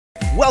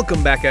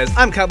Welcome back, guys.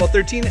 I'm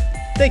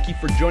HVK-30. Thank you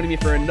for joining me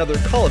for another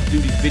Call of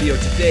Duty video.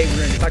 Today we're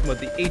going to be talking about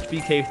the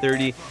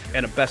HVK-30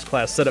 and a best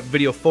class setup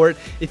video for it.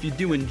 If you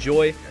do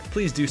enjoy,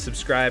 please do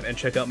subscribe and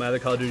check out my other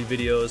Call of Duty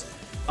videos.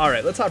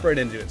 Alright, let's hop right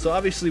into it. So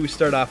obviously we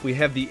start off, we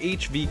have the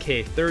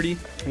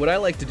HVK-30. What I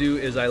like to do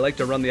is I like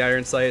to run the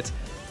iron sights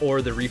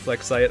or the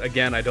reflex sight.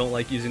 Again, I don't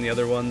like using the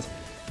other ones.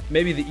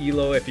 Maybe the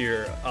ELO if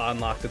you're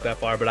unlocked it that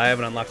far, but I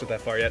haven't unlocked it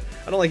that far yet.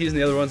 I don't like using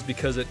the other ones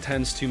because it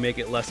tends to make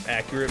it less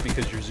accurate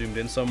because you're zoomed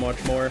in so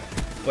much more.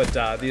 But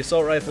the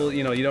assault rifle,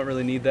 you know, you don't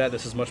really need that.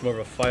 This is much more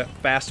of a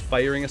fast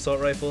firing assault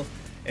rifle.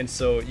 And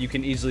so you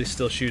can easily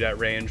still shoot at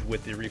range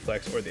with the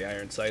reflex or the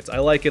iron sights. I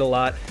like it a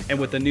lot, and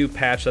with the new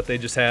patch that they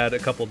just had a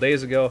couple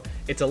days ago,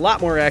 it's a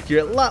lot more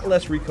accurate, a lot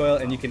less recoil,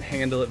 and you can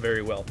handle it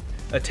very well.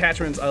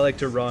 Attachments I like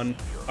to run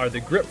are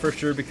the grip for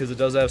sure because it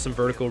does have some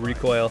vertical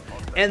recoil,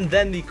 and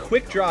then the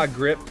quick draw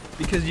grip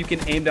because you can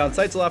aim down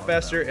sights a lot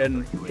faster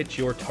and hit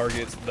your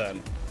targets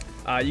then.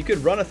 You could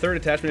run a third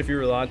attachment if you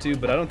really want to,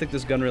 but I don't think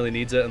this gun really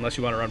needs it unless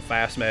you want to run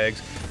fast mags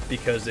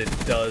because it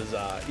does,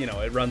 you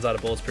know, it runs out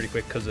of bullets pretty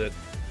quick because it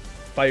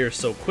fires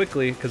so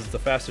quickly because it's the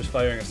fastest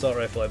firing assault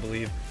rifle, I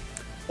believe.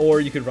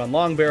 Or you could run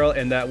long barrel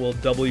and that will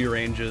double your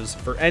ranges.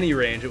 For any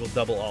range, it will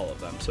double all of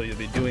them, so you'll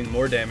be doing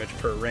more damage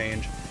per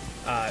range.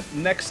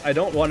 Next, I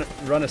don't want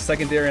to run a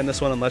secondary on this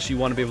one unless you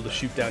want to be able to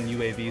shoot down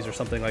UAVs or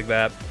something like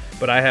that,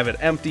 but I have it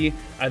empty.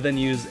 I then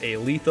use a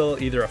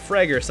lethal, either a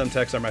frag or a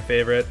Semtex are my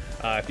favorite.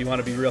 If you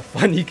want to be real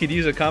fun, you could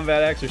use a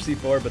Combat Axe or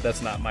C4, but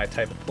that's not my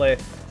type of play.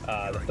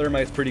 The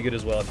Thermite's pretty good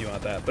as well if you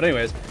want that. But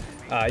anyways,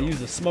 I use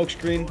the smoke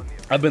screen.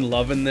 I've been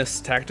loving this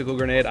tactical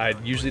grenade. I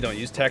usually don't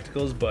use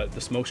tacticals, but the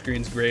smoke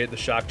screen's great. The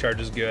shock charge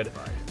is good,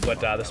 but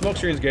the smoke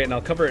screen's great, and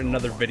I'll cover it in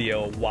another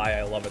video why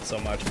I love it so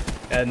much.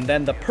 And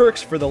then the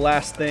perks for the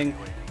last thing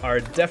are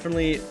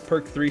definitely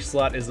perk 3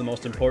 slot is the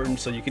most important.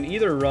 So you can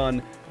either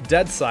run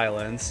Dead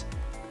Silence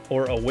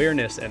or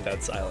Awareness and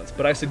Dead Silence,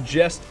 but I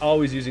suggest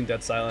always using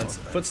Dead Silence.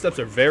 Footsteps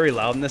are very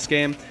loud in this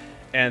game,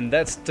 and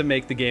that's to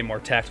make the game more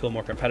tactical,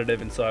 more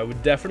competitive, and so I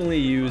would definitely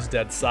use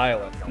Dead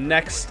Silent.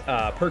 Next,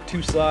 perk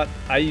 2 slot,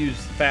 I use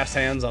fast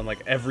hands on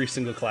like every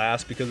single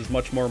class because it's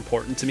much more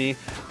important to me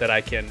that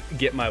I can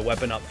get my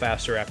weapon up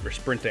faster after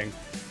sprinting.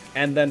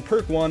 And then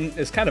perk 1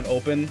 is kind of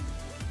open.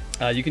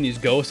 You can use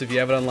Ghost if you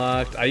have it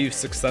unlocked. I use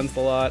Sixth Sense a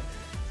lot.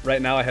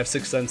 Right now I have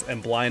Sixth Sense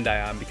and Blind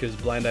Eye on because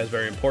Blind Eye is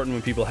very important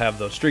when people have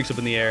those streaks up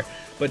in the air,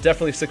 but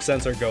definitely Sixth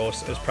Sense or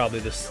Ghost is probably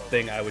this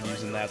thing I would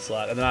use in that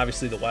slot. And then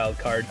obviously the wild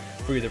card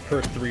for either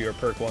perk 3 or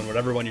perk 1,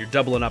 whatever one you're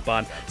doubling up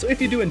on. So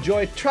if you do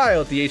enjoy, try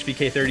out the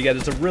HVK-30, guys.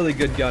 It's a really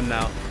good gun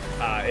now.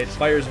 It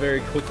fires very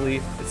quickly.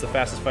 It's the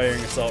fastest firing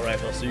assault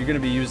rifle, so you're going to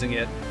be using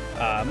it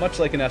much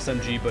like an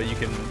SMG, but you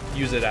can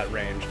use it at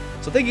range.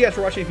 So thank you guys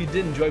for watching. If you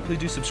did enjoy, please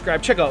do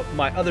subscribe. Check out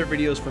my other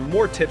videos for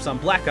more tips on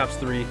Black Ops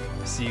 3.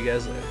 See you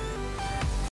guys later.